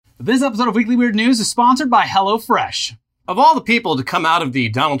This episode of Weekly Weird News is sponsored by HelloFresh. Of all the people to come out of the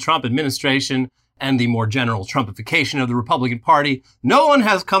Donald Trump administration and the more general Trumpification of the Republican Party, no one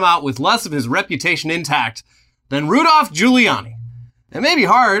has come out with less of his reputation intact than Rudolph Giuliani. It may be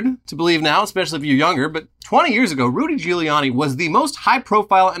hard to believe now, especially if you're younger, but 20 years ago, Rudy Giuliani was the most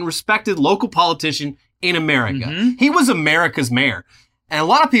high-profile and respected local politician in America. Mm-hmm. He was America's mayor. And a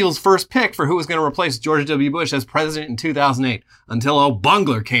lot of people's first pick for who was going to replace George W. Bush as president in 2008, until old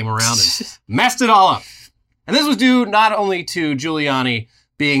Bungler came around and messed it all up. And this was due not only to Giuliani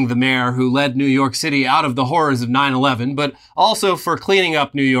being the mayor who led New York City out of the horrors of 9/11, but also for cleaning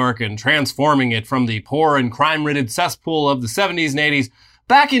up New York and transforming it from the poor and crime-ridden cesspool of the 70s and 80s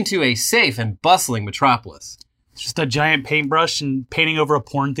back into a safe and bustling metropolis. Just a giant paintbrush and painting over a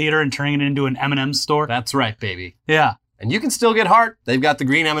porn theater and turning it into an M&M store. That's right, baby. Yeah. And you can still get hard. They've got the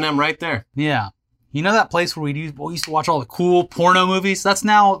green M&M right there. Yeah. You know that place where we used to watch all the cool porno movies? That's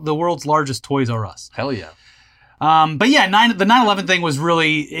now the world's largest Toys R Us. Hell yeah. But yeah, the 9/11 thing was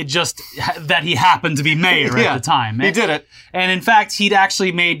really that he happened to be mayor at the time. He did it. And in fact, he'd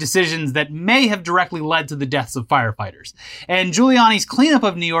actually made decisions that may have directly led to the deaths of firefighters. And Giuliani's cleanup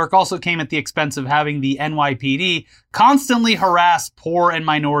of New York also came at the expense of having the NYPD constantly harass poor and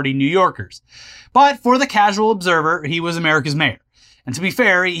minority New Yorkers. But for the casual observer, he was America's mayor. And to be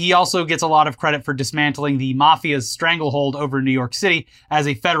fair, he also gets a lot of credit for dismantling the mafia's stranglehold over New York City as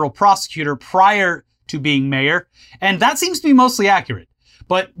a federal prosecutor prior to being mayor, and that seems to be mostly accurate.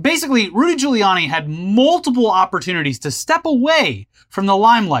 But basically, Rudy Giuliani had multiple opportunities to step away from the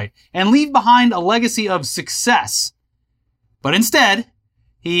limelight and leave behind a legacy of success. But instead,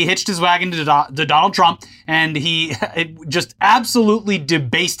 he hitched his wagon to Donald Trump, and he just absolutely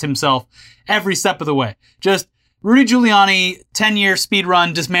debased himself every step of the way. Just Rudy Giuliani, 10-year speed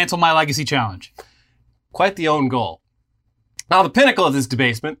run, dismantle my legacy challenge. Quite the own goal. Now, the pinnacle of this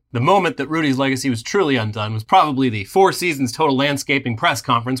debasement, the moment that Rudy's legacy was truly undone, was probably the Four Seasons Total Landscaping press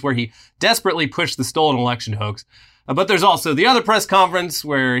conference where he desperately pushed the stolen election hoax. But there's also the other press conference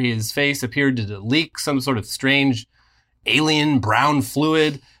where his face appeared to leak some sort of strange alien brown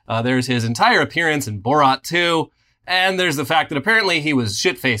fluid. There's his entire appearance in Borat 2. And there's the fact that apparently he was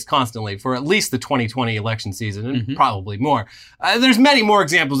shit-faced constantly for at least the 2020 election season, and probably more. There's many more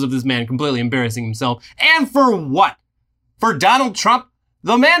examples of this man completely embarrassing himself. And for what? For Donald Trump?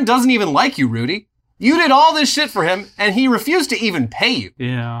 The man doesn't even like you, Rudy. You did all this shit for him, and he refused to even pay you.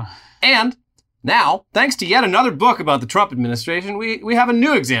 Yeah. And now, thanks to yet another book about the Trump administration, we have a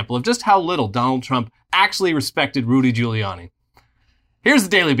new example of just how little Donald Trump actually respected Rudy Giuliani. Here's the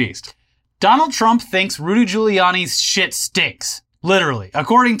Daily Beast. Donald Trump thinks Rudy Giuliani's shit stinks. Literally.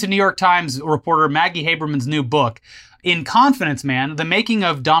 According to New York Times reporter Maggie Haberman's new book, In Confidence Man, The Making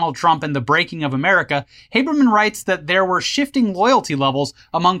of Donald Trump and the Breaking of America, Haberman writes that there were shifting loyalty levels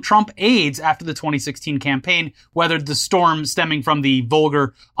among Trump aides after the 2016 campaign weathered the storm stemming from the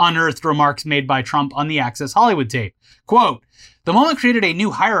vulgar, unearthed remarks made by Trump on the Access Hollywood tape. Quote, the moment created a new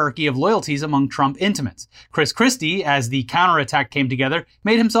hierarchy of loyalties among Trump intimates. Chris Christie, as the counterattack came together,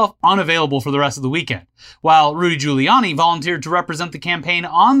 made himself unavailable for the rest of the weekend, while Rudy Giuliani volunteered to represent the campaign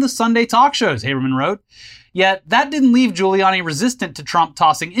on the Sunday talk shows, Haberman wrote. Yet, that didn't leave Giuliani resistant to Trump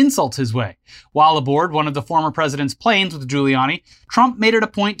tossing insults his way. While aboard one of the former president's planes with Giuliani, Trump made it a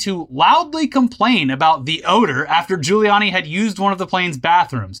point to loudly complain about the odor after Giuliani had used one of the plane's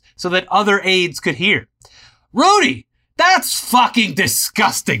bathrooms so that other aides could hear. Rudy! That's fucking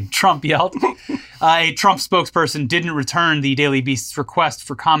disgusting, Trump yelled. A Trump spokesperson didn't return the Daily Beast's request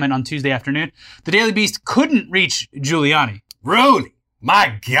for comment on Tuesday afternoon. The Daily Beast couldn't reach Giuliani. Rudy,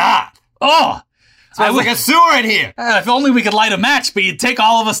 my God. Oh! Smells like a sewer in here. If only we could light a match, but you'd take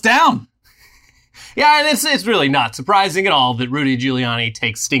all of us down. Yeah, and it's really not surprising at all that Rudy Giuliani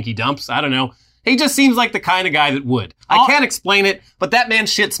takes stinky dumps. I don't know. He just seems like the kind of guy that would. I can't explain it, but that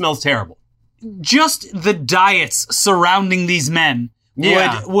man's shit smells terrible. Just the diets surrounding these men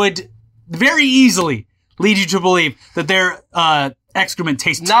would very easily lead you to believe that their excrement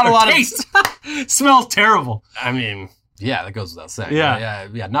tastes smells terrible. I mean, yeah, that goes without saying. Yeah.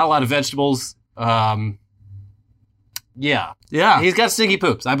 Not a lot of vegetables. Yeah. He's got stinky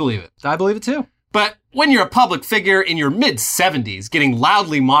poops. I believe it. I believe it too. But when you're a public figure in your mid-70s getting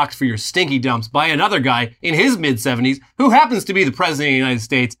loudly mocked for your stinky dumps by another guy in his mid-70s who happens to be the president of the United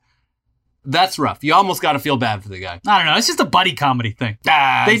States, that's rough. You almost got to feel bad for the guy. I don't know. It's just a buddy comedy thing.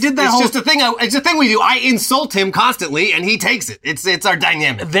 They did that. It's a thing we do. I insult him constantly, and he takes it. It's our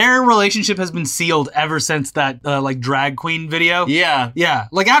dynamic. Their relationship has been sealed ever since that drag queen video. Yeah.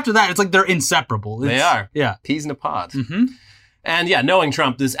 Like after that, it's like they're inseparable. They are. Yeah. Peas in a pod. Mm-hmm. And yeah, knowing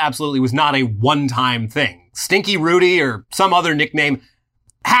Trump, this absolutely was not a one-time thing. Stinky Rudy or some other nickname,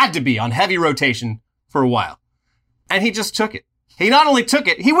 had to be on heavy rotation for a while. And he just took it. He not only took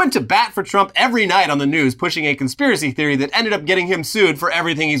it, he went to bat for Trump every night on the news, pushing a conspiracy theory that ended up getting him sued for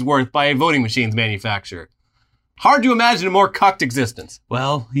everything he's worth by a voting machines manufacturer. Hard to imagine a more cucked existence.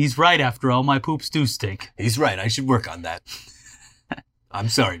 Well, he's right after all. My poops do stink. He's right. I should work on that. I'm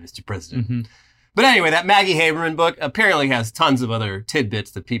sorry, Mr. President. Mm-hmm. But anyway, that Maggie Haberman book apparently has tons of other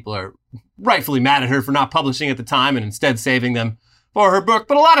tidbits that people are rightfully mad at her for not publishing at the time and instead saving them for her book.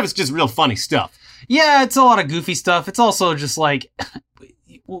 But a lot of it's just real funny stuff. Yeah, it's a lot of goofy stuff. It's also just like,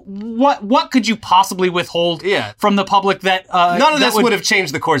 what could you possibly withhold from the public that... None of this would have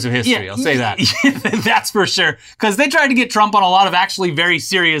changed the course of history, I'll say that. That's for sure. Because they tried to get Trump on a lot of actually very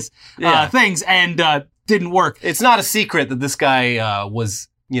serious things and didn't work. It's not a secret that this guy was,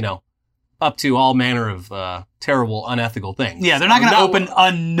 up to all manner of terrible, unethical things. Yeah, they're not going to open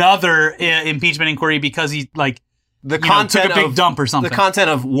another impeachment inquiry because he, took a big dump or something. The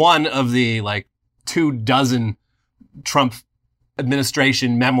content of one of the, 24 Trump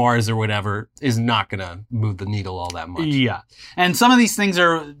administration memoirs or whatever is not going to move the needle all that much. Yeah. And some of these things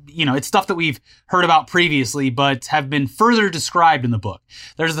are, it's stuff that we've heard about previously, but have been further described in the book.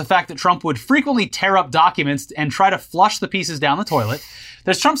 There's the fact that Trump would frequently tear up documents and try to flush the pieces down the toilet.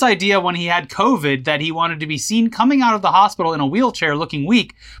 There's Trump's idea when he had COVID that he wanted to be seen coming out of the hospital in a wheelchair looking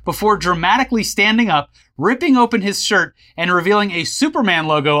weak before dramatically standing up, ripping open his shirt, and revealing a Superman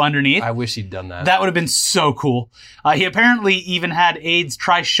logo underneath. I wish he'd done that. That would have been so cool. He apparently even had aides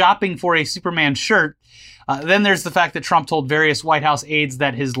try shopping for a Superman shirt. Then there's the fact that Trump told various White House aides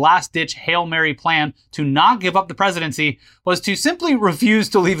that his last-ditch Hail Mary plan to not give up the presidency was to simply refuse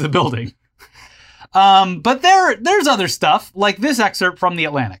to leave the building. But there's other stuff, like this excerpt from The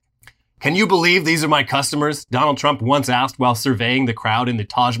Atlantic. Can you believe these are my customers? Donald Trump once asked while surveying the crowd in the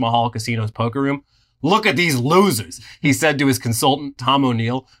Taj Mahal casino's poker room. Look at these losers, he said to his consultant, Tom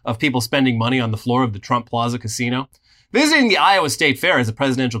O'Neill, of people spending money on the floor of the Trump Plaza casino. Visiting the Iowa State Fair as a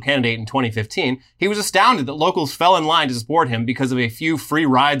presidential candidate in 2015, he was astounded that locals fell in line to support him because of a few free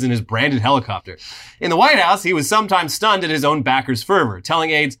rides in his branded helicopter. In the White House, he was sometimes stunned at his own backers' fervor, telling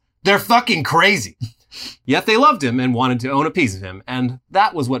aides, "They're fucking crazy." Yet they loved him and wanted to own a piece of him, and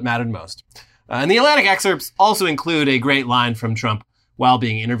that was what mattered most. And the Atlantic excerpts also include a great line from Trump while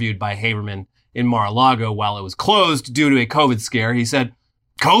being interviewed by Haberman in Mar-a-Lago while it was closed due to a COVID scare. He said,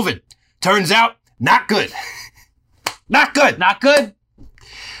 "COVID, turns out, not good." Not good. Not good.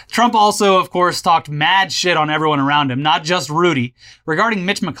 Trump also, of course, talked mad shit on everyone around him, not just Rudy. Regarding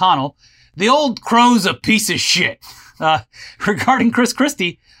Mitch McConnell, the old crow's a piece of shit. Regarding Chris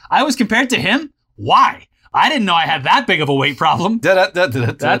Christie, I was compared to him? Why? I didn't know I had that big of a weight problem. That's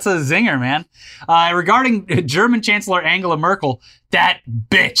a zinger, man. Regarding German Chancellor Angela Merkel, that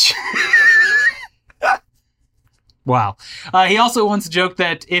bitch. Wow. He also once joked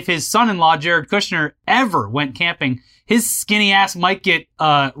that if his son-in-law, Jared Kushner, ever went camping, his skinny ass might get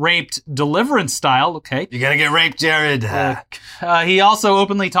raped Deliverance style. Okay. You're gonna get raped, Jared. He also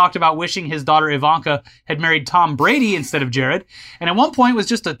openly talked about wishing his daughter Ivanka had married Tom Brady instead of Jared, and at one point was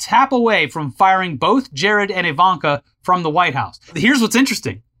just a tap away from firing both Jared and Ivanka from the White House. Here's what's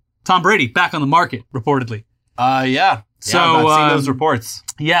interesting. Tom Brady back on the market, reportedly. Yeah. So, I've seen those reports.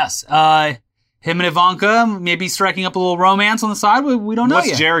 Yes. Him and Ivanka maybe striking up a little romance on the side. We don't know yet.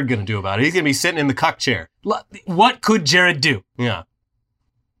 What's Jared going to do about it? He's going to be sitting in the cuck chair. What could Jared do? Yeah.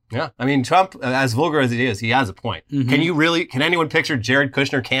 Yeah. I mean, Trump, as vulgar as he is, he has a point. Mm-hmm. Can anyone picture Jared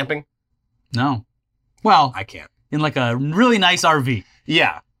Kushner camping? No. Well, I can't. In like a really nice RV.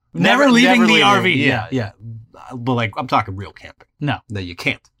 Yeah. Never leaving the RV. Yeah. But I'm talking real camping. No, you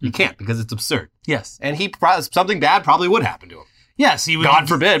can't. You can't because it's absurd. Yes. And something bad probably would happen to him. Yes, he would. God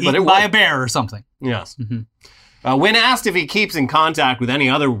forbid, but it would. Buy a bear or something. Yes. Mm-hmm. When asked if he keeps in contact with any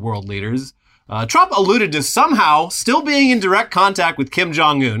other world leaders, Trump alluded to somehow still being in direct contact with Kim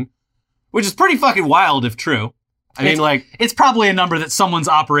Jong-un, which is pretty fucking wild if true. It's probably a number that someone's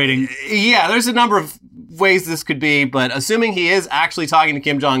operating. Yeah, there's a number of ways this could be, but assuming he is actually talking to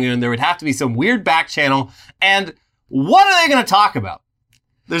Kim Jong-un, there would have to be some weird back channel. And what are they going to talk about?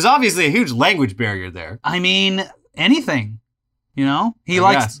 There's obviously a huge language barrier there. I mean, anything. He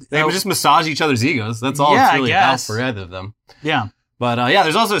likes... They would just massage each other's egos. That's all it's really about for either of them. Yeah. But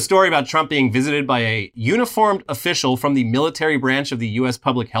there's also a story about Trump being visited by a uniformed official from the military branch of the U.S.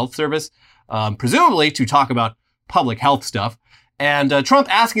 Public Health Service, presumably to talk about public health stuff. And Trump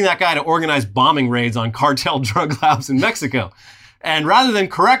asking that guy to organize bombing raids on cartel drug labs in Mexico. And rather than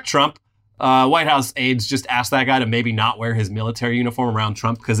correct Trump, White House aides just asked that guy to maybe not wear his military uniform around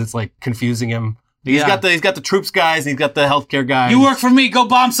Trump because it's confusing him. He's got the troops guys and he's got the healthcare guys. You work for me, go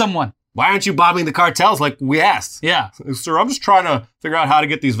bomb someone. Why aren't you bombing the cartels like we asked? Yeah. Sir, I'm just trying to figure out how to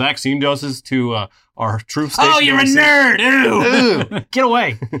get these vaccine doses to our troop station. Oh, you're a nerd. Ew. Get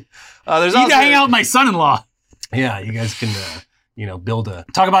away. There's You also, need to hang out with my son-in-law. Yeah, you guys can, build a...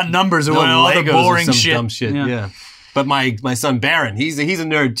 Talk about numbers or all the Legos boring or some shit. dumb shit. Yeah. But my son Baron, he's a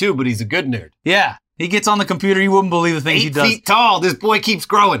nerd too, but he's a good nerd. Yeah. He gets on the computer. You wouldn't believe the things he 8 does. feet tall. This boy keeps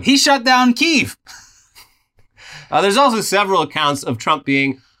growing. He shut down Kyiv. There's also several accounts of Trump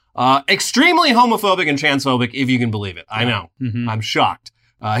being extremely homophobic and transphobic, if you can believe it. I know. Mm-hmm. I'm shocked.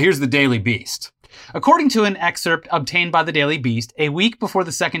 Here's the Daily Beast. According to an excerpt obtained by the Daily Beast, a week before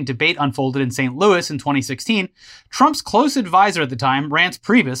the second debate unfolded in St. Louis in 2016, Trump's close advisor at the time, Rance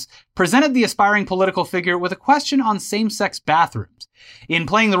Priebus, presented the aspiring political figure with a question on same-sex bathrooms. In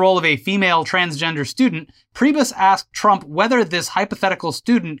playing the role of a female transgender student, Priebus asked Trump whether this hypothetical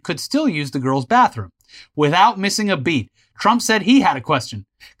student could still use the girls' bathroom. Without missing a beat, Trump said he had a question.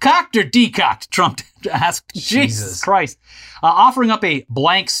 Cocked or decocked? Trump asked. Jesus Christ. Offering up a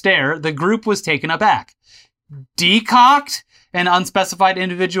blank stare, the group was taken aback. Decocked? An unspecified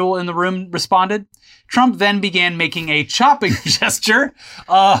individual in the room responded. Trump then began making a chopping gesture.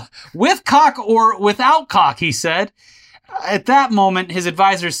 With cock or without cock, he said. At that moment, his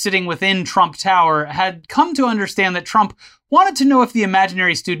advisors sitting within Trump Tower had come to understand that Trump wanted to know if the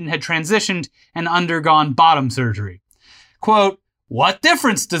imaginary student had transitioned and undergone bottom surgery. Quote, "What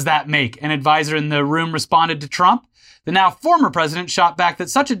difference does that make?" an advisor in the room responded to Trump. The now former president shot back that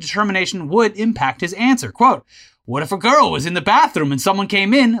such a determination would impact his answer. Quote, "What if a girl was in the bathroom and someone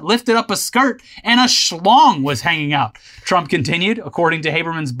came in, lifted up a skirt, and a schlong was hanging out?" Trump continued, according to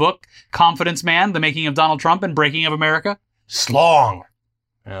Haberman's book, Confidence Man, The Making of Donald Trump and Breaking of America. Schlong.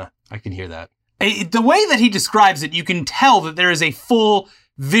 Yeah, I can hear that. The way that he describes it, you can tell that there is a full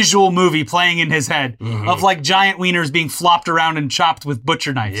visual movie playing in his head of like giant wieners being flopped around and chopped with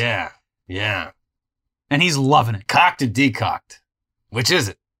butcher knives. Yeah, yeah. And he's loving it. Cocked or decocked? Which is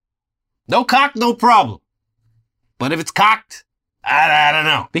it? No cock, no problem. But if it's cocked, I don't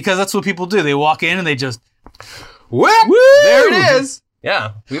know. Because that's what people do. They walk in and they just... Whoop! There it is.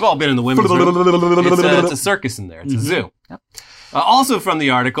 Yeah, we've all been in the women's room. It's a circus in there. It's a zoo. Yep. Also from the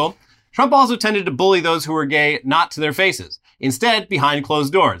article, Trump also tended to bully those who were gay not to their faces, instead behind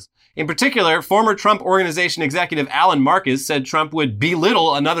closed doors. In particular, former Trump Organization executive Alan Marcus said Trump would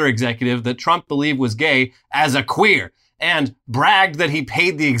belittle another executive that Trump believed was gay as a queer, and bragged that he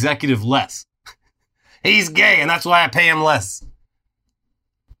paid the executive less. He's gay, and that's why I pay him less.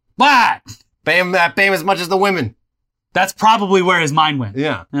 What? Pay him as much as the women. That's probably where his mind went.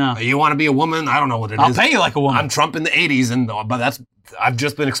 Yeah. You want to be a woman? I don't know what it is. I'll pay you like a woman. I'm Trump in the 80s, but I've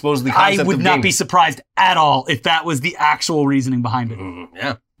just been exposed to the concept of I would not be surprised at all if that was the actual reasoning behind it.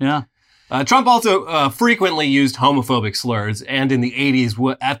 Yeah. Yeah. Trump also frequently used homophobic slurs, and in the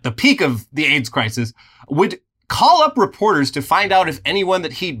 80s, at the peak of the AIDS crisis, would call up reporters to find out if anyone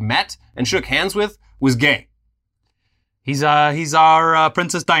that he'd met and shook hands with was gay. He's our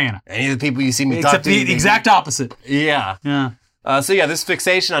Princess Diana. Any of the people you see me Except talk to. the exact opposite. Yeah. Yeah. This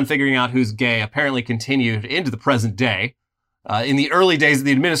fixation on figuring out who's gay apparently continued into the present day. In the early days of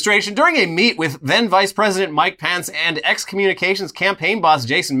the administration, during a meet with then Vice President Mike Pence and ex-communications campaign boss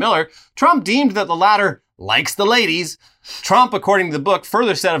Jason Miller, Trump deemed that the latter likes the ladies. Trump, according to the book,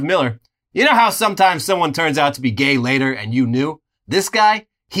 further said of Miller, "You know how sometimes someone turns out to be gay later and you knew? This guy,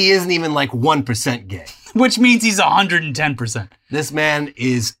 he isn't even like 1% gay." Which means he's 110%. This man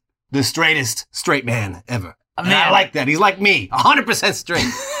is the straightest straight man ever. Man, I like that. He's like me, 100% straight.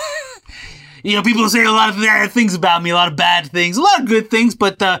 You know, people say a lot of bad things about me, a lot of bad things, a lot of good things,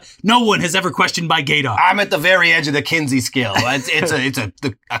 but no one has ever questioned my gaydar. I'm at the very edge of the Kinsey scale. It's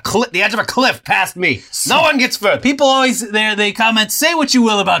the edge of a cliff past me. No one gets further. People always they comment, say what you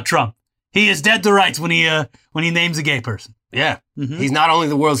will about Trump. He is dead to rights when he names a gay person. Yeah. He's not only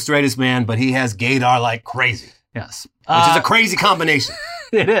the world's straightest man, but he has gaydar like crazy. Yes. Which is a crazy combination.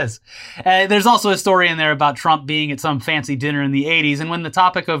 It is. There's also a story in there about Trump being at some fancy dinner in the 80s, and when the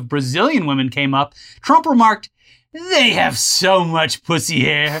topic of Brazilian women came up, Trump remarked, "They have so much pussy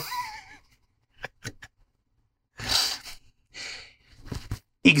hair."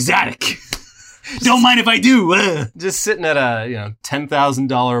 Exotic. Don't mind if I do. Just sitting at a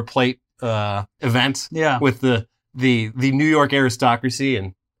 $10,000 plate event with the New York aristocracy,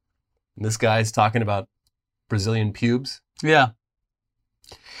 and this guy's talking about Brazilian pubes. Yeah.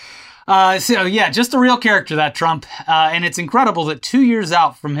 Just a real character, that Trump. And it's incredible that 2 years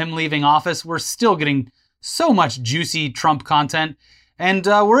out from him leaving office, we're still getting so much juicy Trump content. And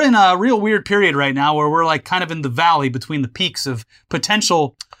we're in a real weird period right now where we're like kind of in the valley between the peaks of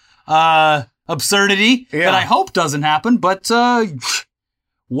potential absurdity that I hope doesn't happen. But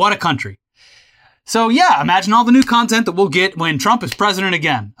What a country. So yeah, imagine all the new content that we'll get when Trump is president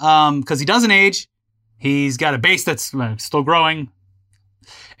again. Because he doesn't age. He's got a base that's still growing.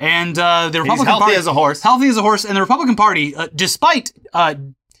 And the Republican Party... Party... as a horse. Healthy as a horse. And the Republican Party, despite...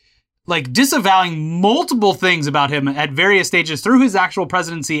 disavowing multiple things about him at various stages through his actual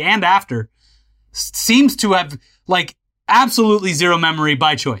presidency and after, seems to have, absolutely zero memory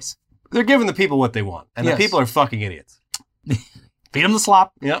by choice. They're giving the people what they want. And the people are fucking idiots. Feed them the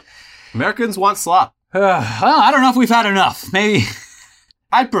slop. Yep. Americans want slop. Well, I don't know if we've had enough. Maybe.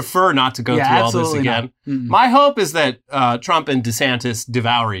 I'd prefer not to go through all this again. My hope is that Trump and DeSantis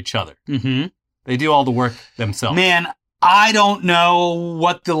devour each other. Mm-hmm. They do all the work themselves. Man, I don't know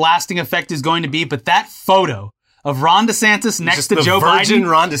what the lasting effect is going to be, but that photo of Ron DeSantis next to Joe Biden. The virgin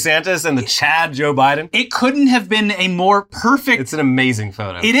Ron DeSantis and the Chad Joe Biden. It couldn't have been a more perfect... It's an amazing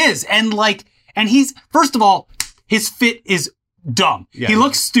photo. It is. And he's, first of all, his fit is dumb. Yeah, he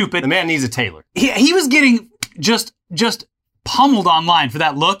looks stupid. The man needs a tailor. He was getting just pummeled online for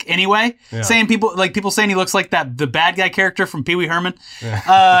that look anyway. Yeah. Saying people saying he looks like the bad guy character from Pee Wee Herman.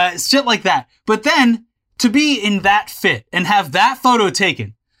 Yeah. Shit like that. But then to be in that fit and have that photo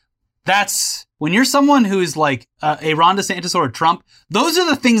taken, that's when you're someone who is like a Ron DeSantis or a Trump, those are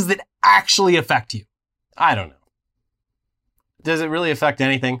the things that actually affect you. I don't know. Does it really affect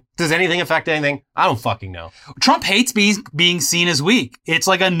anything? Does anything affect anything? I don't fucking know. Trump hates being seen as weak. It's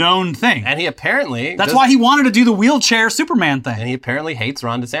like a known thing. And he apparently... That's why he wanted to do the wheelchair Superman thing. And he apparently hates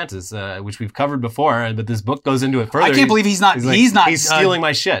Ron DeSantis, which we've covered before, but this book goes into it further. I can't believe he's not... He's stealing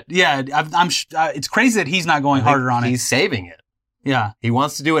my shit. Yeah, it's crazy that he's not going harder on it. He's saving it. Yeah. He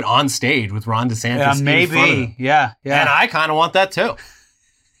wants to do it on stage with Ron DeSantis. Yeah, maybe. Yeah. And I kind of want that too.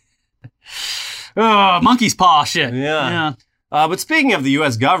 Oh, monkey's paw shit. Yeah. But speaking of the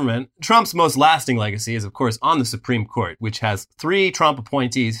U.S. government, Trump's most lasting legacy is, of course, on the Supreme Court, which has 3 Trump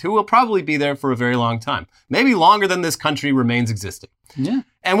appointees who will probably be there for a very long time. Maybe longer than this country remains existing. Yeah.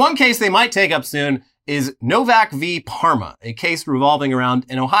 And one case they might take up soon is Novak v. Parma, a case revolving around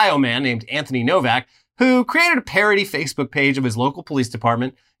an Ohio man named Anthony Novak, who created a parody Facebook page of his local police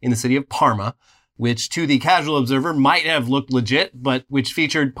department in the city of Parma, which to the casual observer might have looked legit, but which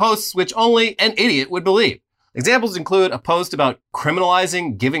featured posts which only an idiot would believe. Examples include a post about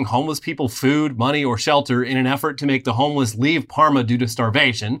criminalizing giving homeless people food, money, or shelter in an effort to make the homeless leave Parma due to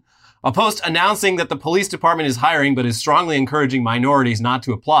starvation, a post announcing that the police department is hiring but is strongly encouraging minorities not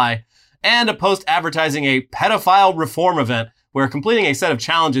to apply, and a post advertising a pedophile reform event where completing a set of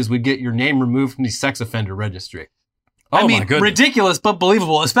challenges would get your name removed from the sex offender registry. I mean, ridiculous, but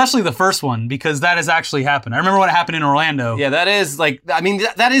believable, especially the first one, because that has actually happened. I remember when it happened in Orlando. Yeah, that is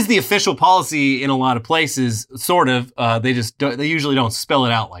that is the official policy in a lot of places, sort of. They usually don't spell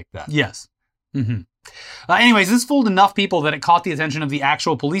it out like that. Yes. Mm-hmm. Anyways, this fooled enough people that it caught the attention of the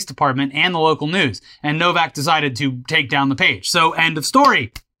actual police department and the local news, and Novak decided to take down the page. So, end of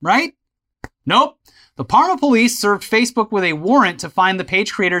story, right? Nope. The Parma police served Facebook with a warrant to find the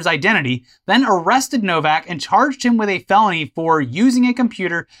page creator's identity, then arrested Novak and charged him with a felony for using a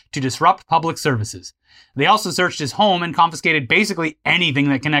computer to disrupt public services. They also searched his home and confiscated basically anything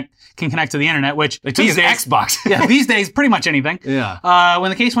that can connect to the internet, which they took his Xbox. Yeah, these days, pretty much anything. Yeah.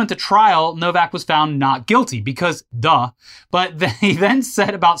 When the case went to trial, Novak was found not guilty because, duh. But he then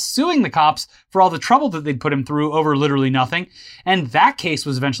said about suing the cops for all the trouble that they'd put him through over literally nothing. And that case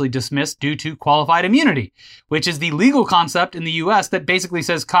was eventually dismissed due to qualified immunity, which is the legal concept in the U.S. that basically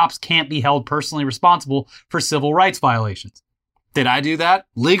says cops can't be held personally responsible for civil rights violations. Did I do that?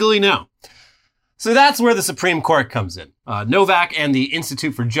 Legally, no. So that's where the Supreme Court comes in. Novak and the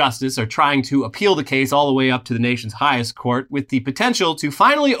Institute for Justice are trying to appeal the case all the way up to the nation's highest court with the potential to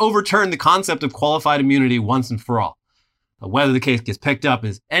finally overturn the concept of qualified immunity once and for all. Whether the case gets picked up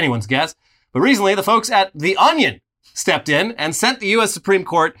is anyone's guess, but recently the folks at The Onion stepped in and sent the U.S. Supreme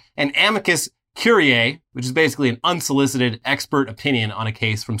Court an amicus curiae, which is basically an unsolicited expert opinion on a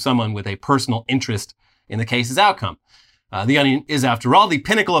case from someone with a personal interest in the case's outcome. The Onion is, after all, the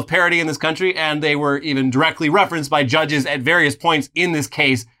pinnacle of parody in this country, and they were even directly referenced by judges at various points in this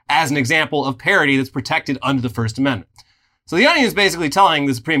case as an example of parody that's protected under the First Amendment. So The Onion is basically telling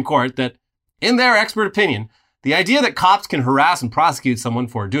the Supreme Court that, in their expert opinion, the idea that cops can harass and prosecute someone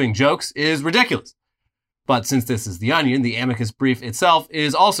for doing jokes is ridiculous. But since this is The Onion, the amicus brief itself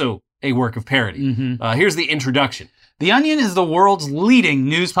is also a work of parody. Mm-hmm. Here's the introduction. The Onion is the world's leading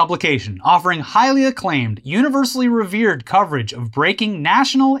news publication, offering highly acclaimed, universally revered coverage of breaking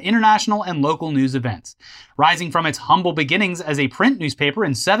national, international, and local news events. Rising from its humble beginnings as a print newspaper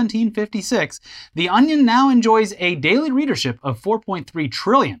in 1756, The Onion now enjoys a daily readership of 4.3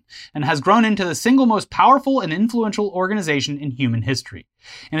 trillion and has grown into the single most powerful and influential organization in human history.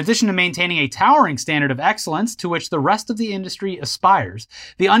 In addition to maintaining a towering standard of excellence to which the rest of the industry aspires,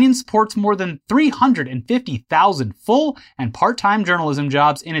 The Onion supports more than 350,000 full and part-time journalism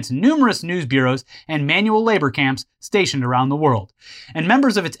jobs in its numerous news bureaus and manual labor camps stationed around the world. And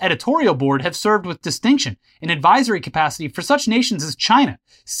members of its editorial board have served with distinction in advisory capacity for such nations as China,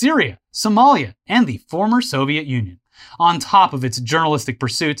 Syria, Somalia, and the former Soviet Union. On top of its journalistic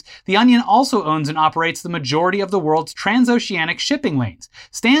pursuits, The Onion also owns and operates the majority of the world's transoceanic shipping lanes,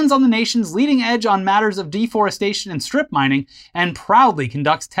 stands on the nation's leading edge on matters of deforestation and strip mining, and proudly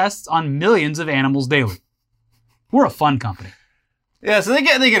conducts tests on millions of animals daily. We're a fun company. Yeah, so they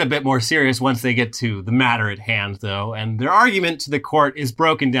get a bit more serious once they get to the matter at hand, though, and their argument to the court is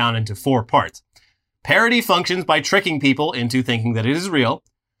broken down into 4 parts. Parody functions by tricking people into thinking that it is real.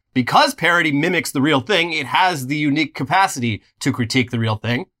 Because parody mimics the real thing, it has the unique capacity to critique the real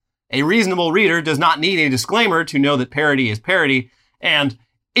thing. A reasonable reader does not need a disclaimer to know that parody is parody, and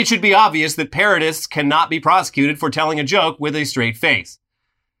it should be obvious that parodists cannot be prosecuted for telling a joke with a straight face.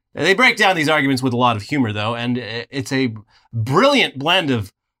 They break down these arguments with a lot of humor, though, and it's a brilliant blend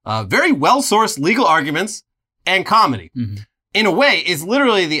of very well-sourced legal arguments and comedy. Mm-hmm. In a way, it's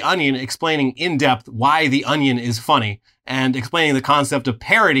literally The Onion explaining in depth why The Onion is funny and explaining the concept of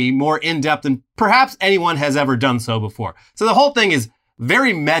parody more in depth than perhaps anyone has ever done so before. So the whole thing is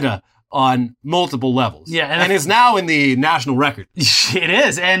very meta on multiple levels. Yeah, and is now in the national record. It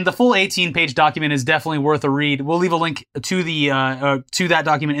is, and the full 18-page document is definitely worth a read. We'll leave a link to to that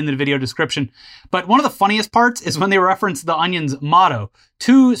document in the video description. But one of the funniest parts is when they reference The Onion's motto,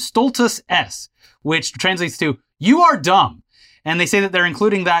 "Tu stultus es," which translates to "You are dumb." And they say that they're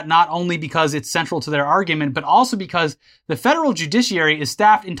including that not only because it's central to their argument, but also because the federal judiciary is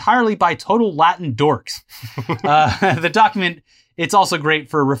staffed entirely by total Latin dorks. The document, it's also great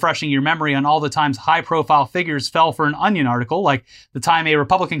for refreshing your memory on all the times high-profile figures fell for an Onion article, like the time a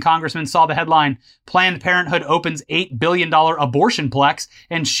Republican congressman saw the headline, "Planned Parenthood opens $8 billion abortionplex,"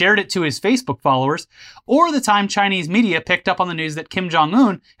 and shared it to his Facebook followers, or the time Chinese media picked up on the news that Kim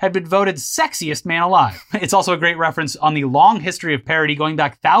Jong-un had been voted sexiest man alive. It's also a great reference on the long history of parody going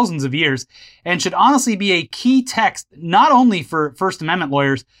back thousands of years, and should honestly be a key text not only for First Amendment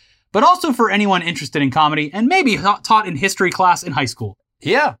lawyers, but also for anyone interested in comedy and maybe taught in history class in high school.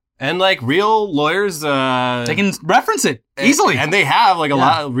 Yeah. And like real lawyers, they can reference it easily. And they have like a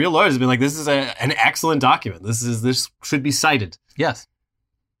lot of real lawyers have been like, this is an excellent document. This should be cited. Yes.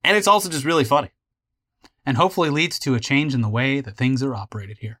 And it's also just really funny. And hopefully leads to a change in the way that things are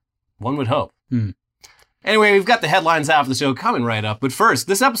operated here. One would hope. Anyway, we've got the headlines half of the show coming right up. But first,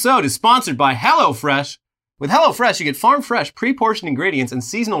 this episode is sponsored by HelloFresh. With HelloFresh, you get farm-fresh, pre-portioned ingredients and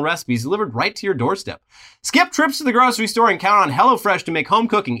seasonal recipes delivered right to your doorstep. Skip trips to the grocery store and count on HelloFresh to make home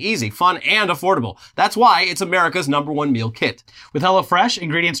cooking easy, fun, and affordable. That's why it's America's #1 meal kit. With HelloFresh,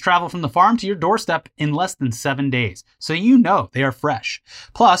 ingredients travel from the farm to your doorstep in less than 7 days, so you know they are fresh.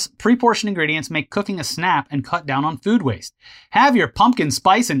 Plus, pre-portioned ingredients make cooking a snap and cut down on food waste. Have your pumpkin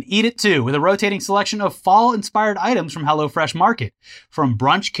spice and eat it too with a rotating selection of fall-inspired items from HelloFresh Market. From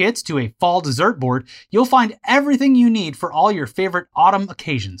brunch kits to a fall dessert board, you'll find everything you need for all your favorite autumn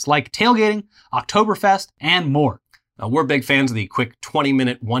occasions, like tailgating, Oktoberfest, and more. We're big fans of the quick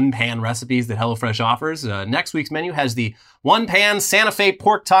 20-minute one-pan recipes that HelloFresh offers. Next week's menu has the one-pan Santa Fe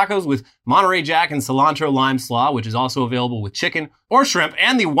pork tacos with Monterey Jack and cilantro lime slaw, which is also available with chicken or shrimp,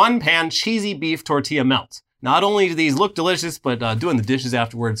 and the one-pan cheesy beef tortilla melts. Not only do these look delicious, but doing the dishes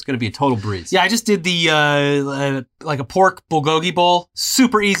afterwards is going to be a total breeze. Yeah, I just did the like a pork bulgogi bowl.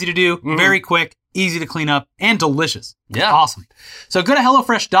 Super easy to do, very quick, easy to clean up, and delicious. Yeah. Awesome. So go to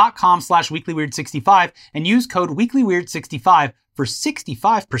HelloFresh.com/weeklyweird65 and use code weeklyweird65 for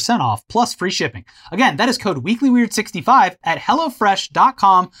 65% off plus free shipping. Again, that is code weeklyweird65 at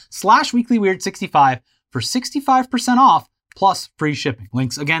HelloFresh.com/weeklyweird65 for 65% off plus free shipping.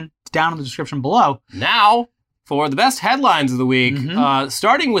 Links again down in the description below. Now, for the best headlines of the week,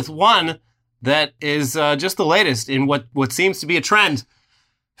 starting with one that is just the latest in what seems to be a trend.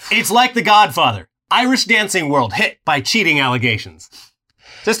 It's like The Godfather. Irish dancing world hit by cheating allegations.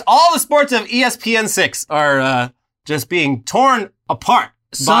 Just all the sports of ESPN6 are just being torn apart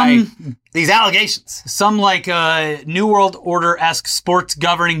by these allegations. Some like New World Order-esque sports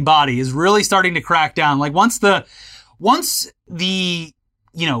governing body is really starting to crack down. Like once the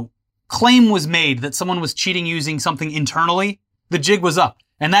claim was made that someone was cheating using something internally, the jig was up.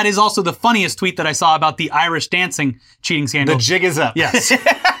 And that is also the funniest tweet that I saw about the Irish dancing cheating scandal. The jig is up. Yes.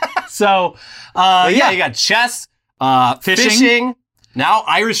 So, you got chess, fishing, now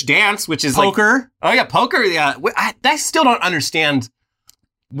Irish dance, which is poker. Poker. Yeah. I still don't understand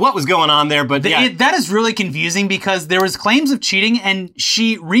what was going on there, but that is really confusing because there was claims of cheating and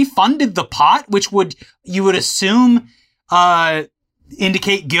she refunded the pot, which you would assume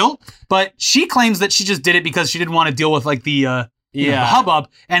indicate guilt, but she claims that she just did it because she didn't want to deal with like the hubbub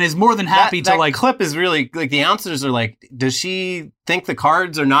and is more than happy that like clip is really like the announcers are like, does she think the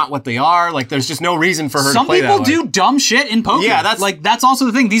cards are not what they are? Like there's just no reason for her to play that way. Some people do dumb shit in poker. Yeah, that's also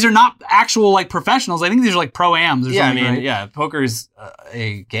the thing. These are not actual like professionals. I think these are like pro-ams or something. I mean, right? Poker is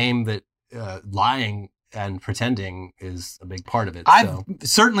a game that lying and pretending is a big part of it. I've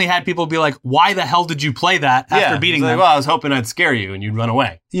certainly had people be like, why the hell did you play that after beating them? Well, I was hoping I'd scare you and you'd run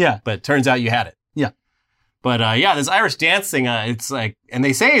away. Yeah. But it turns out you had it. Yeah. But this Irish dancing, it's like, and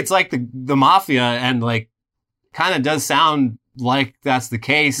they say it's like the mafia, and like, kind of does sound like that's the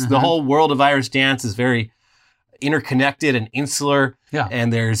case. The whole world of Irish dance is very interconnected and insular. Yeah.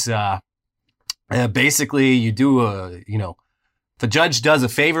 And there's basically you do the judge does a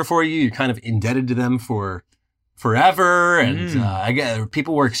favor for you, you're kind of indebted to them for forever, and I guess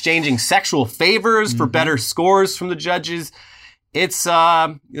people were exchanging sexual favors for better scores from the judges. It's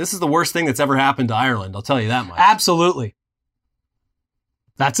this is the worst thing that's ever happened to Ireland, I'll tell you that much. Absolutely.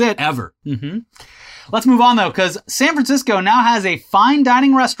 That's it. Ever. Let's move on, though, because San Francisco now has a fine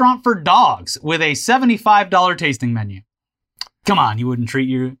dining restaurant for dogs with a $75 tasting menu. Come on, you wouldn't treat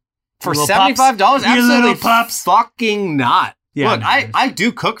your for little $75? pups? Your little pups. Fucking not. Yeah, look, no, I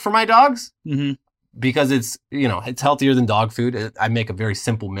do cook for my dogs because it's it's healthier than dog food. I make a very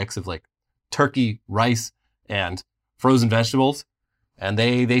simple mix of like turkey, rice, and frozen vegetables, and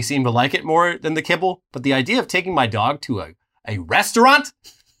they seem to like it more than the kibble. But the idea of taking my dog to a restaurant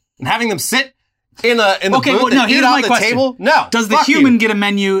and having them sit in the booth and eat on the table, no. Does the human get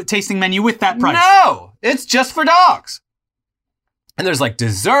a tasting menu with that price? No, it's just for dogs. And there's like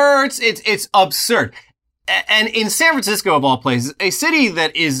desserts. It's absurd. And in San Francisco, of all places, a city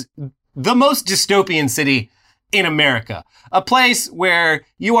that is the most dystopian city in America, a place where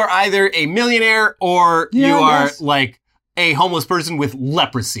you are either a millionaire or you are like a homeless person with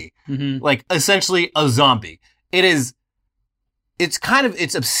leprosy, like essentially a zombie. It's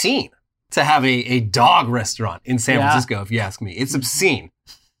obscene to have a dog restaurant in San Francisco, if you ask me. It's obscene.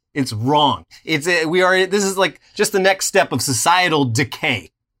 It's wrong. This is like just the next step of societal decay.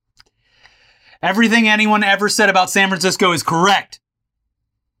 Everything anyone ever said about San Francisco is correct.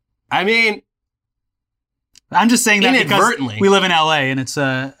 I mean, I'm just saying that because we live in LA and it's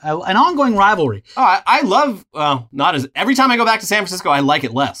an ongoing rivalry. Oh, I love, every time I go back to San Francisco, I like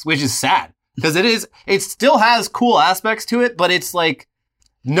it less, which is sad because it still has cool aspects to it, but it's like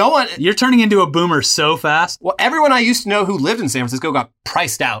no one. You're turning into a boomer so fast. Well, everyone I used to know who lived in San Francisco got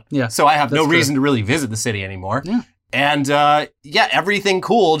priced out. Yeah. So I have no reason to really visit the city anymore. Yeah. And, everything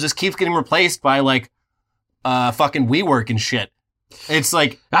cool just keeps getting replaced by like, fucking WeWork and shit. It's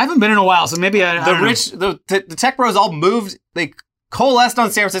like, I haven't been in a while, so maybe the tech bros all moved. They coalesced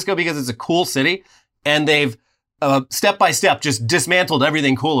on San Francisco because it's a cool city, and they've step by step just dismantled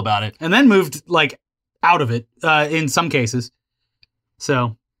everything cool about it, and then moved like out of it in some cases.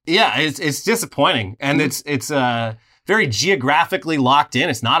 So yeah, it's disappointing, and it's very geographically locked in.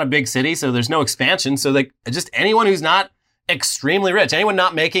 It's not a big city, so there's no expansion. So like just anyone who's not extremely rich, anyone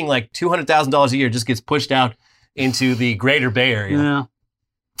not making like $200,000 a year, just gets pushed out into the greater Bay Area. Yeah.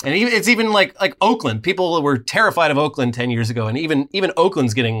 And it's even like Oakland. People were terrified of Oakland 10 years ago. And even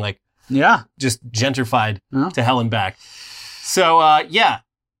Oakland's getting like, just gentrified to hell and back. So,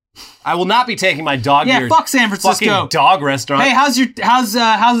 I will not be taking my dog here. Yeah, fuck San Francisco. Fucking dog restaurant. Hey, how's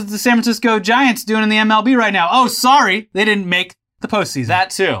the San Francisco Giants doing in the MLB right now? Oh, sorry. They didn't make the postseason.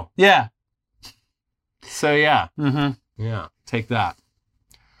 That too. Yeah. So, yeah. Yeah, take that.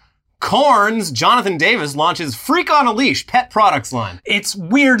 Korn's Jonathan Davis launches Freak on a Leash pet products line. It's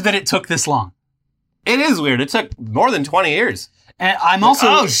weird that it took this long. It is weird. It took more than 20 years. And I'm also...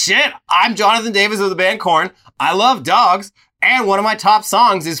 Oh, shit. I'm Jonathan Davis of the band Korn. I love dogs. And one of my top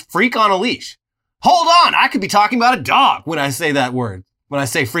songs is Freak on a Leash. Hold on. I could be talking about a dog when I say that word. When I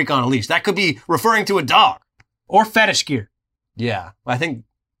say Freak on a Leash. That could be referring to a dog. Or fetish gear. Yeah. I don't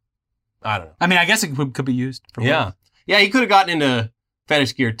know. I mean, I guess it could be used. For both. Yeah, he could have gotten into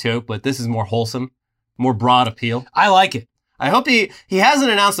fetish gear too, but this is more wholesome, more broad appeal. I like it. I hope he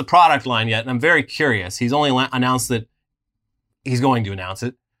hasn't announced the product line yet, and I'm very curious. He's only announced that he's going to announce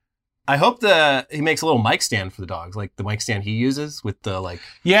it. I hope he makes a little mic stand for the dogs, like the mic stand he uses with the like.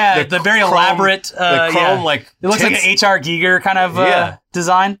 Yeah, the very chrome, elaborate. The chrome like. It looks like an H.R. Giger kind of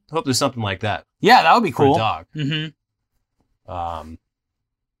design. I hope there's something like that. Yeah, that would be cool. For a dog. Mm-hmm.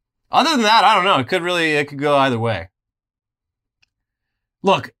 Other than that, I don't know. It could go either way.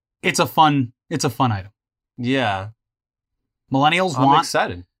 Look, it's a fun item. Yeah. Millennials I'm want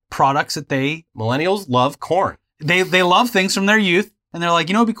excited. products that Millennials love corn. they love things from their youth, and they're like,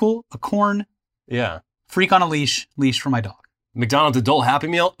 you know, what'd be cool? A corn freak on a leash for my dog. McDonald's Adult Happy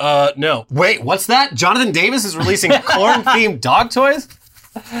Meal? No. Wait, what's that? Jonathan Davis is releasing corn-themed dog toys?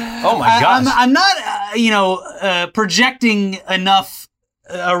 Oh my gosh. I'm not, projecting enough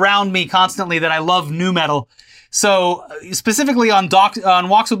around me constantly that I love new metal. So specifically on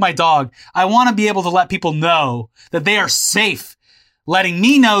walks with my dog, I want to be able to let people know that they are safe, letting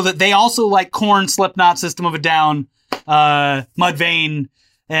me know that they also like Korn, Slipknot, System of a Down, Mudvayne,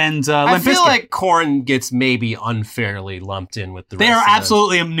 and I Limp feel Bizkit. like Korn gets maybe unfairly lumped in with the rest They are of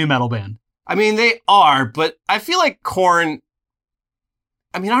absolutely a new metal band. I mean, they are, but I feel like Korn...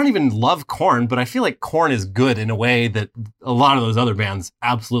 I mean, I don't even love Korn, but I feel like Korn is good in a way that a lot of those other bands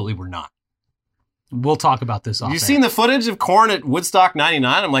absolutely were not. We'll talk about this off You seen the footage of Korn at Woodstock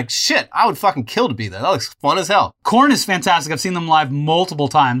 99? I'm like, shit, I would fucking kill to be there. That looks fun as hell. Korn is fantastic. I've seen them live multiple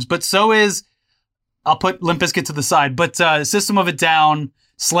times, but so is... I'll put Limp Bizkit to the side, but System of a Down...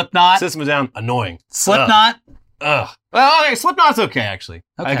 Slipknot. System of a Down, annoying. Slipknot. Ugh. Well, okay, Slipknot's okay, actually.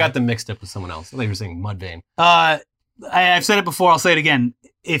 Okay. I got them mixed up with someone else. I thought you were saying Mudvayne. I've said it before. I'll say it again.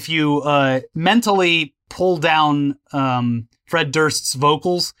 If you mentally pull down Fred Durst's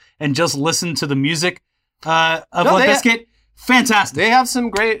vocals and just listen to the music of Limp Bizkit, fantastic. They have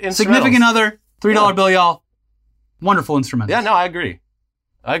some great instrumentals. Significant Other, $3 Bill, y'all. Wonderful instrumentals. Yeah, no, I agree.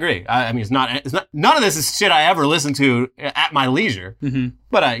 I mean, it's not, none of this is shit I ever listen to at my leisure,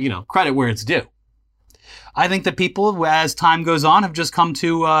 but credit where it's due. I think that people, as time goes on, have just come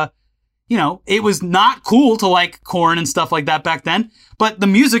to, it was not cool to like Korn and stuff like that back then, but the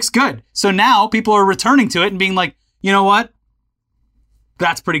music's good. So now people are returning to it and being like, you know what?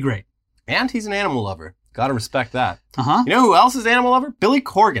 That's pretty great. And he's an animal lover. Gotta respect that. Uh-huh. You know who else is an animal lover? Billy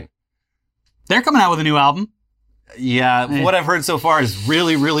Corgan. They're coming out with a new album. Yeah, what I've heard so far is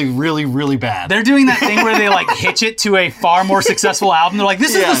really, really, really, really bad. They're doing that thing where they like hitch it to a far more successful album. They're like,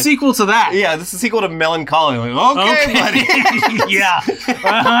 this is the sequel to that. Yeah, this is the sequel to Melancholy. Like, okay, buddy. Yeah.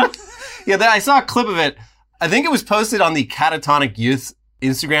 Uh-huh. Yeah, I saw a clip of it. I think it was posted on the Catatonic Youth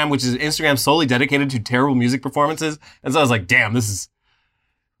Instagram, which is Instagram solely dedicated to terrible music performances. And so I was like, damn, that's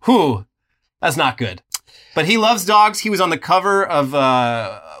not good. But he loves dogs. He was on the cover of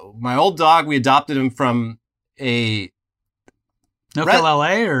my old dog. We adopted him from a... No Kill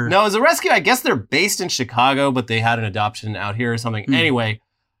LA or? No, it was a rescue. I guess they're based in Chicago, but they had an adoption out here or something. Anyway,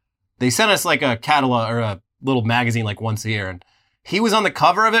 they sent us like a catalog or a little magazine like once a year. And he was on the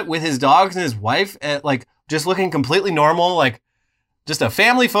cover of it with his dogs and his wife, like just looking completely normal, like just a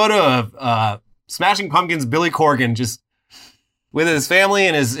family photo of Smashing Pumpkins' Billy Corgan, just with his family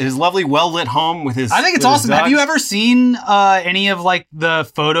and his lovely, well-lit home with his. I think it's awesome. Have you ever seen any of like the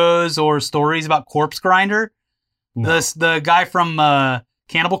photos or stories about Corpse Grinder? No. The guy from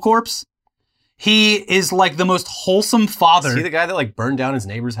Cannibal Corpse. He is like the most wholesome father. Is he the guy that like burned down his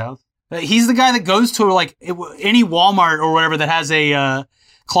neighbor's house? He's the guy that goes to like any Walmart or whatever that has a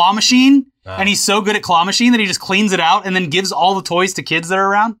claw machine, and he's so good at claw machine that he just cleans it out and then gives all the toys to kids that are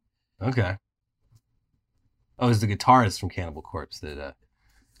around. Okay. Oh, it's the guitarist from Cannibal Corpse that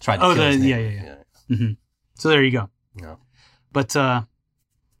tried to kill his neighbor. Yeah. Mm-hmm. So there you go. Yeah. But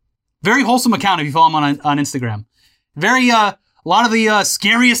very wholesome account if you follow him on Instagram. Very a lot of the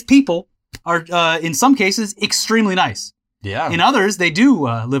scariest people are in some cases extremely nice. Yeah. In others, they do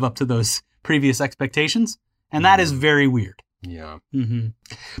live up to those previous expectations, and that is very weird. Yeah. Mm-hmm.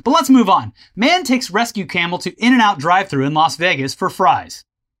 But let's move on. Man takes rescue camel to In-N-Out drive-thru in Las Vegas for fries.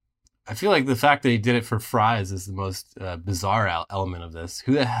 I feel like the fact that he did it for fries is the most bizarre element of this.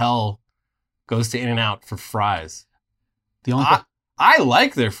 Who the hell goes to In-N-Out for fries? The only I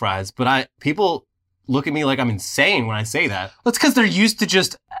like their fries, but people look at me like I'm insane when I say that. That's because they're used to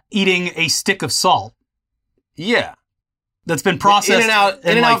just eating a stick of salt. Yeah. That's been processed.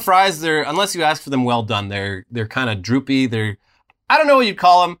 In-N-Out fries, they're, unless you ask for them well done, they're kind of droopy. I don't know what you'd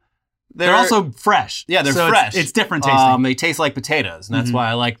call them. They're also fresh. Yeah, they're fresh. It's different tasting. They taste like potatoes, and that's why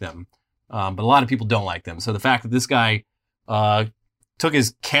I like them. But a lot of people don't like them. So the fact that this guy took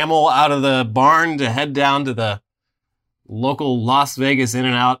his camel out of the barn to head down to the local Las Vegas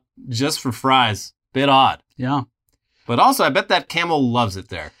In-N-Out just for fries, bit odd. Yeah. But also, I bet that camel loves it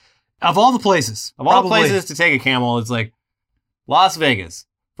there. Of all the places. All the places to take a camel, it's like, Las Vegas.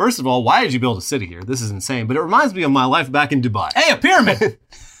 First of all, why did you build a city here? This is insane. But it reminds me of my life back in Dubai. Hey, a pyramid!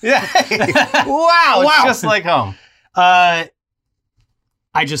 Yeah. Wow. It's just like home. I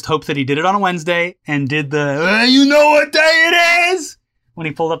just hope that he did it on a Wednesday and did the, you know what day it is? When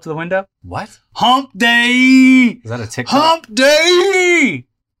he pulled up to the window. What? Hump day! Is that a TikTok? Hump day!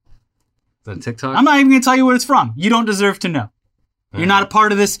 Is that a TikTok? I'm not even going to tell you what it's from. You don't deserve to know. You're not a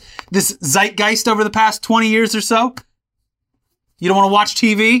part of this zeitgeist over the past 20 years or so? You don't want to watch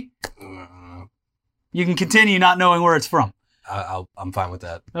TV? You can continue not knowing where it's from. I'm fine with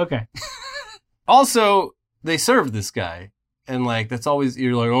that. Okay. Also, they served this guy. And, like, that's always,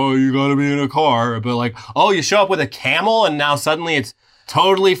 you're like, oh, you gotta be in a car. But, like, oh, you show up with a camel and now suddenly it's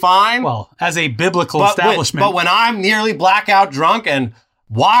totally fine? Well, as a biblical establishment. But when I'm nearly blackout drunk and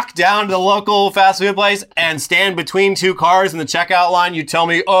walk down to the local fast food place and stand between two cars in the checkout line, you tell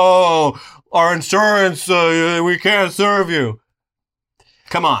me, oh, our insurance, we can't serve you.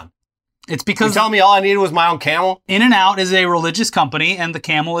 Come on. It's because... You telling me all I needed was my own camel? In-N-Out is a religious company and the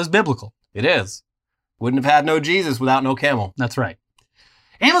camel is biblical. It is. Wouldn't have had no Jesus without no camel. That's right.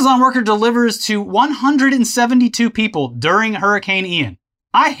 Amazon worker delivers to 172 people during Hurricane Ian.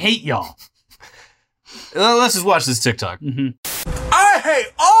 I hate y'all. Let's just watch this TikTok. I hate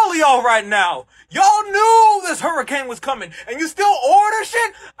all of y'all right now. Y'all knew this hurricane was coming, and you still order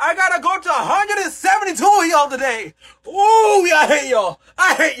shit? I gotta go to 172 of y'all today. Ooh, yeah, I hate y'all.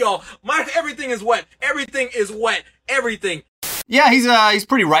 I hate y'all. Everything is wet. Everything is wet. Everything. Yeah, he's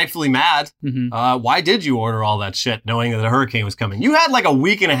pretty rightfully mad. Why did you order all that shit knowing that a hurricane was coming? You had like a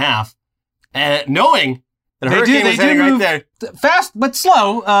week and a half knowing that a hurricane was heading right there. Fast but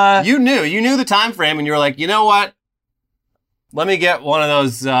slow. You knew the time frame, and you were like, you know what? Let me get one of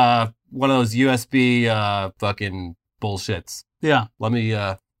those USB fucking bullshits. Yeah. Let me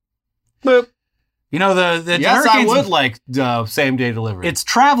boop. You know, the yes, I would like same day delivery. It's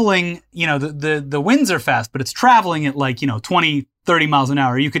traveling, you know, the winds are fast, but it's traveling at like, 20, 30 miles an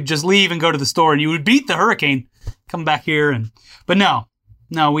hour. You could just leave and go to the store and you would beat the hurricane, come back here but no,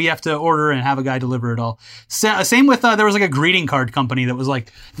 we have to order and have a guy deliver it all. Same with, there was like a greeting card company that was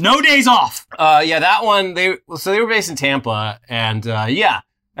like, no days off. Yeah, that one, they were based in Tampa and,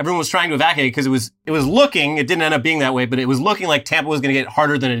 everyone was trying to evacuate because it didn't end up being that way, but it was looking like Tampa was going to get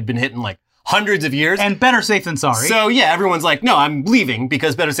harder than it had been hit in like hundreds of years. And better safe than sorry. So yeah, everyone's like, no, I'm leaving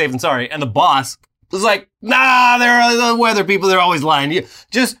because better safe than sorry. And the boss was like, nah, they're the weather people. They're always lying. You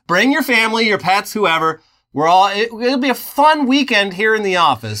just bring your family, your pets, whoever. It'll be a fun weekend here in the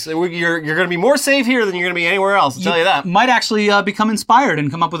office. You're going to be more safe here than you're going to be anywhere else. I'll tell you that. Might actually become inspired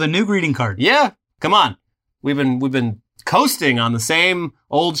and come up with a new greeting card. Yeah. Come on. We've been coasting on the same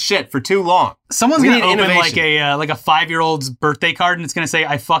old shit for too long. Someone's going to open like a 5-year-old's birthday card and it's going to say,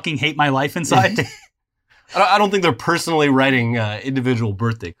 I fucking hate my life inside. I don't think they're personally writing individual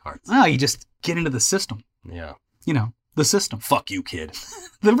birthday cards. No, you just get into the system. Yeah. The system. Fuck you, kid.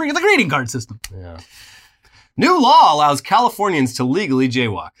 the greeting card system. Yeah. New law allows Californians to legally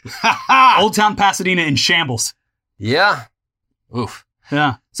jaywalk. Old Town Pasadena in shambles. Yeah. Oof.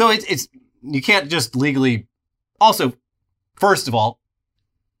 Yeah. So it's you can't just legally... Also, first of all,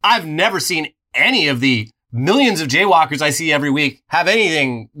 I've never seen any of the millions of jaywalkers I see every week have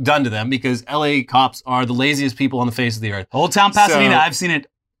anything done to them because LA cops are the laziest people on the face of the earth. Old Town Pasadena, I've seen it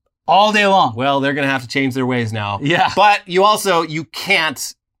all day long. Well, they're going to have to change their ways now. Yeah. But you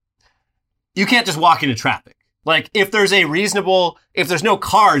can't just walk into traffic. Like, if there's no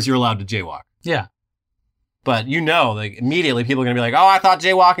cars, you're allowed to jaywalk. Yeah. But like immediately people are going to be like, oh, I thought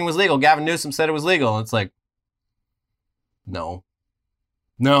jaywalking was legal. Gavin Newsom said it was legal. And it's like, no.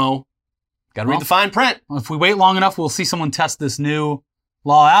 Got to read the fine print. If we wait long enough, we'll see someone test this new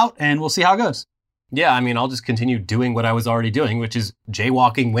law out and we'll see how it goes. Yeah, I mean, I'll just continue doing what I was already doing, which is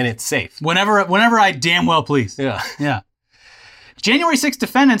jaywalking when it's safe. Whenever I damn well please. Yeah. Yeah. January 6th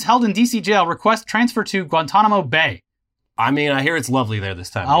defendants held in D.C. jail request transfer to Guantanamo Bay. I mean, I hear it's lovely there this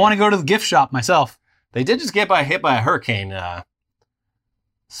time. I want to go to the gift shop myself. They did just get hit by a hurricane,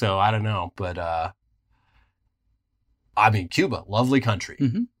 so I don't know. But, I mean, Cuba, lovely country.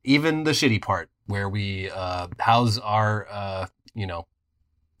 Mm-hmm. Even the shitty part where we house our,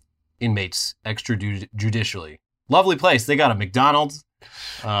 inmates extrajudicially. Lovely place. They got a McDonald's.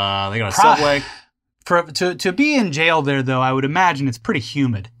 They got a Subway. To be in jail there, though, I would imagine it's pretty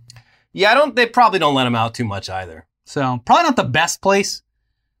humid. Yeah, they probably don't let them out too much either. So probably not the best place.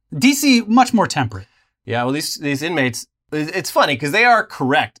 DC, much more temperate. Yeah, well, these inmates, it's funny because they are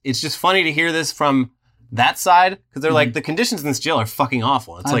correct. It's just funny to hear this from that side because they're like, the conditions in this jail are fucking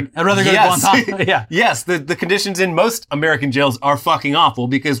awful. It's I'd rather go to Guantanamo. Yeah. Yes, the conditions in most American jails are fucking awful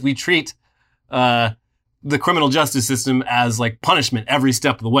because we treat the criminal justice system as like punishment every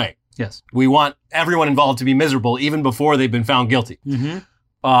step of the way. Yes. We want everyone involved to be miserable even before they've been found guilty.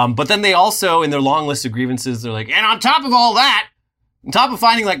 Mm-hmm. But then they also, in their long list of grievances, they're like, and on top of all that, on top of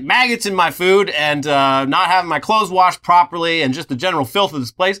finding like maggots in my food and not having my clothes washed properly and just the general filth of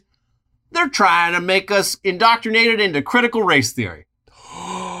this place, they're trying to make us indoctrinated into critical race theory.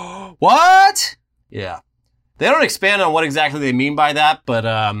 What? Yeah. They don't expand on what exactly they mean by that, but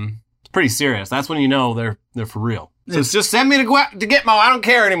it's pretty serious. That's when you know they're for real. So it's just send me to Gitmo. I don't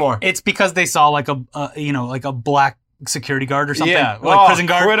care anymore. It's because they saw like a black security guard or something. Yeah, like prison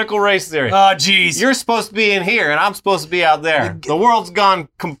guard. Critical race theory. Oh, jeez. You're supposed to be in here, and I'm supposed to be out there. The world's gone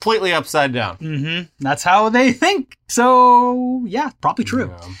completely upside down. Mm-hmm. That's how they think. So, yeah, probably true.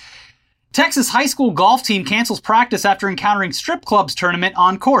 Yeah. Texas high school golf team cancels practice after encountering strip clubs tournament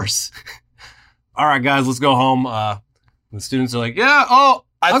on course. All right, guys, let's go home. The students are like, yeah, I'll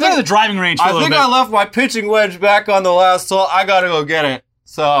go to the driving range for a little bit. I left my pitching wedge back on the last hole. I got to go get it.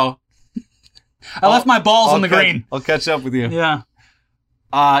 So... I left my balls on the green. I'll catch up with you. Yeah.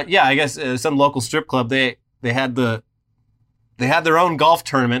 Yeah, I guess some local strip club, they had their own golf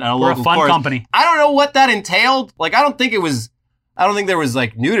tournament at a local fun course. Company. I don't know what that entailed. Like, I don't think there was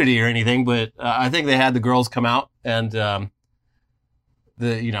like nudity or anything, but I think they had the girls come out and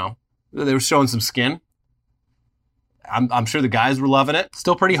they were showing some skin. I'm sure the guys were loving it.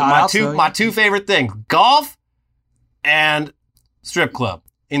 Still pretty hot. My two favorite things: golf and strip club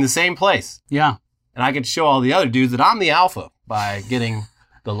in the same place. Yeah. And I could show all the other dudes that I'm the alpha by getting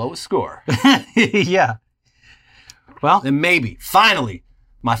the lowest score. Yeah. Well, then maybe, finally,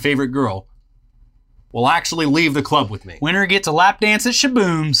 my favorite girl will actually leave the club with me. Winner gets a lap dance at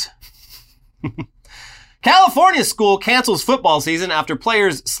Shaboom's. California school cancels football season after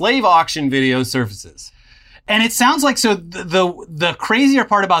players' slave auction video surfaces. And it sounds like, so the crazier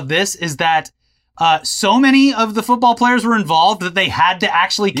part about this is that so many of the football players were involved that they had to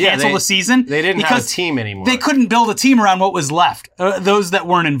actually cancel the season. They didn't have a team anymore. They couldn't build a team around what was left, those that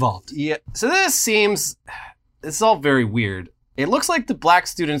weren't involved. Yeah. So it's all very weird. It looks like the black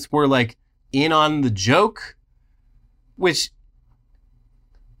students were like in on the joke, which,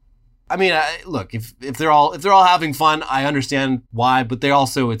 I mean, look, if they're all having fun, I understand why, but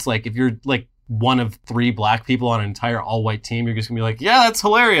it's like, if you're like one of 3 black people on an entire all-white team, you're just gonna be like, yeah, that's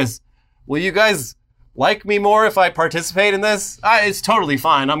hilarious. Will you guys like me more if I participate in this? It's totally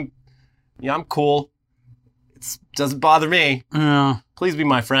fine. I'm cool. It doesn't bother me. Please be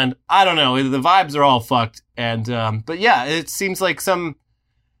my friend. I don't know. The vibes are all fucked. And but yeah, it seems like something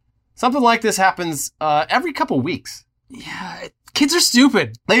like this happens every couple weeks. Yeah, kids are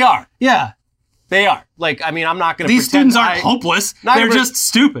stupid. They are. Yeah. They are. Like, I mean, I'm not going to pretend... These students aren't hopeless. They're just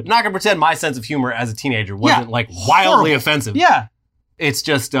stupid. I'm not going to pretend my sense of humor as a teenager wasn't like wildly offensive. Yeah. It's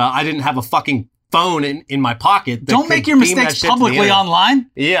just, I didn't have a fucking phone in my pocket. Don't make your mistakes publicly online.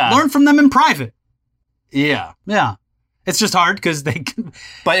 Yeah. Learn from them in private. Yeah. Yeah. It's just hard because they...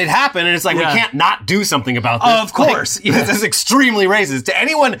 But it happened, and it's like, we can't not do something about this. Of course. Like, this is extremely racist. To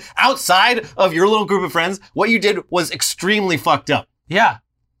anyone outside of your little group of friends, what you did was extremely fucked up. Yeah.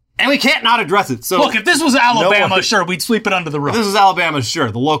 And we can't not address it. So look, if this was Alabama, sure, we'd sweep it under the rug. If this was Alabama, sure.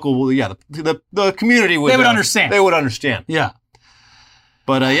 The local, the community would... They would understand. They would understand. Yeah.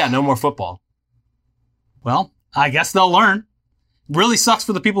 But no more football. Well, I guess they'll learn. Really sucks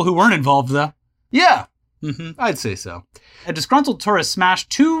for the people who weren't involved, though. Yeah. Mm-hmm. I'd say so. A disgruntled tourist smashed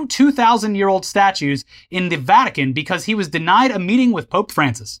 2 2,000-year-old statues in the Vatican because he was denied a meeting with Pope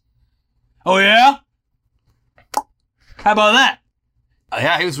Francis. Oh, yeah? How about that?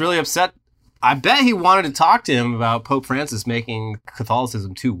 Yeah, he was really upset. I bet he wanted to talk to him about Pope Francis making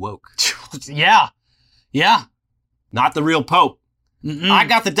Catholicism too woke. Yeah. Yeah. Not the real Pope. Mm-mm. I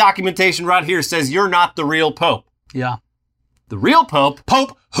got the documentation right here. It says you're not the real Pope. Yeah. The real Pope...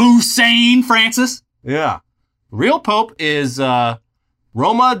 Pope Hussein Francis? Yeah. The real Pope is Roma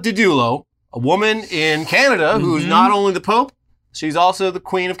Didulo, a woman in Canada who's not only the Pope, she's also the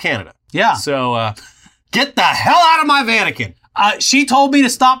Queen of Canada. Yeah. So, get the hell out of my Vatican. She told me to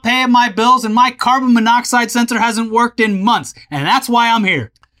stop paying my bills, and my carbon monoxide sensor hasn't worked in months. And that's why I'm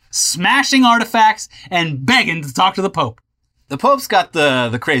here. Smashing artifacts and begging to talk to the Pope. The Pope's got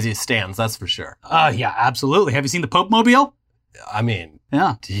the craziest stands, that's for sure. Yeah, absolutely. Have you seen the Pope Mobile? I mean...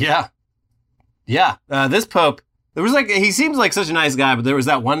 Yeah. Yeah. This Pope... There was he seems like such a nice guy, but there was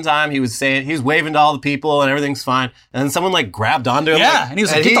that one time he was waving to all the people and everything's fine. And then someone grabbed onto him. Yeah, and he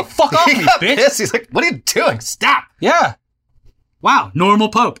was like, get the fuck off me, bitch. Pissed. He's like, what are you doing? Stop. Yeah. Wow. Normal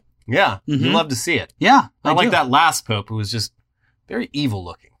Pope. Yeah. Mm-hmm. You love to see it. Yeah. Not like that last Pope who was just very evil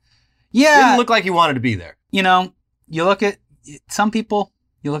looking. Yeah. Didn't look like he wanted to be there. You know, you look at some people,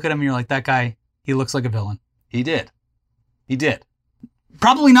 you look at him and you're like, that guy, he looks like a villain. He did.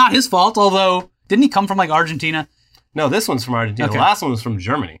 Probably not his fault, although, didn't he come from Argentina? No, this one's from Argentina. Okay. The last one was from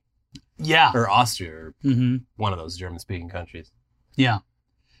Germany. Yeah. Or Austria, or one of those German-speaking countries. Yeah.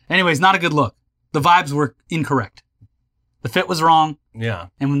 Anyways, not a good look. The vibes were incorrect. The fit was wrong. Yeah.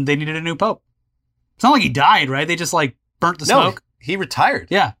 And they needed a new pope. It's not like he died, right? They just, burnt the smoke. He retired.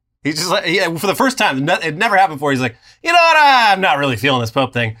 Yeah. He's just like, for the first time, it never happened before. He's like, you know what? I'm not really feeling this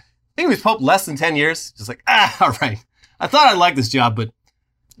Pope thing. I think he was Pope less than 10 years. Just like, all right. I thought I'd like this job, but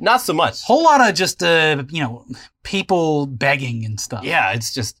not so much. Whole lot of just, people begging and stuff. Yeah,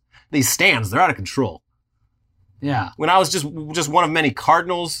 it's just, these stands, they're out of control. Yeah. When I was just one of many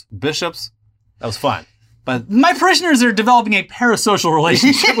cardinals, bishops, that was fine. But my parishioners are developing a parasocial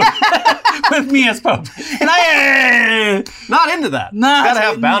relationship with me as Pope. And I... not into that. Gotta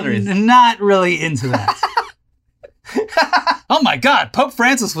have boundaries. Not really into that. Oh my God, Pope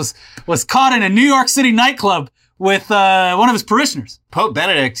Francis was caught in a New York City nightclub with one of his parishioners. Pope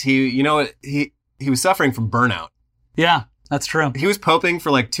Benedict, he was suffering from burnout. Yeah, that's true. He was poping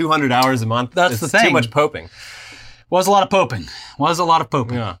for like 200 hours a month. That's the thing. Too much poping. Was a lot of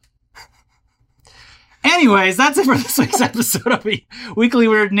poping. Yeah. Anyways, that's it for this week's episode of Weekly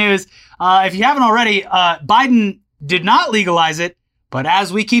Weird News. If you haven't already, Biden did not legalize it, but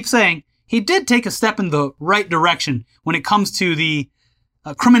as we keep saying, he did take a step in the right direction when it comes to the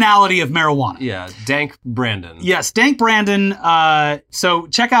criminality of marijuana. Yeah, Dank Brandon. Yes, Dank Brandon. So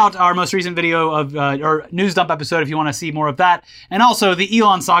check out our most recent video of our news dump episode if you want to see more of that. And also, the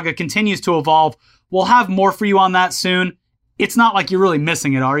Elon saga continues to evolve. We'll have more for you on that soon. It's not like you're really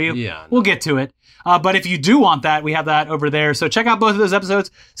missing it, are you? Yeah. We'll get to it. But if you do want that, we have that over there. So check out both of those episodes.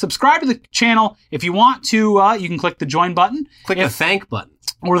 Subscribe to the channel. If you want to, you can click the join button. Click the thank button.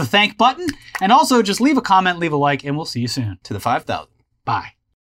 Or the thank button. And also just leave a comment, leave a like, and we'll see you soon. To the 5,000. Bye.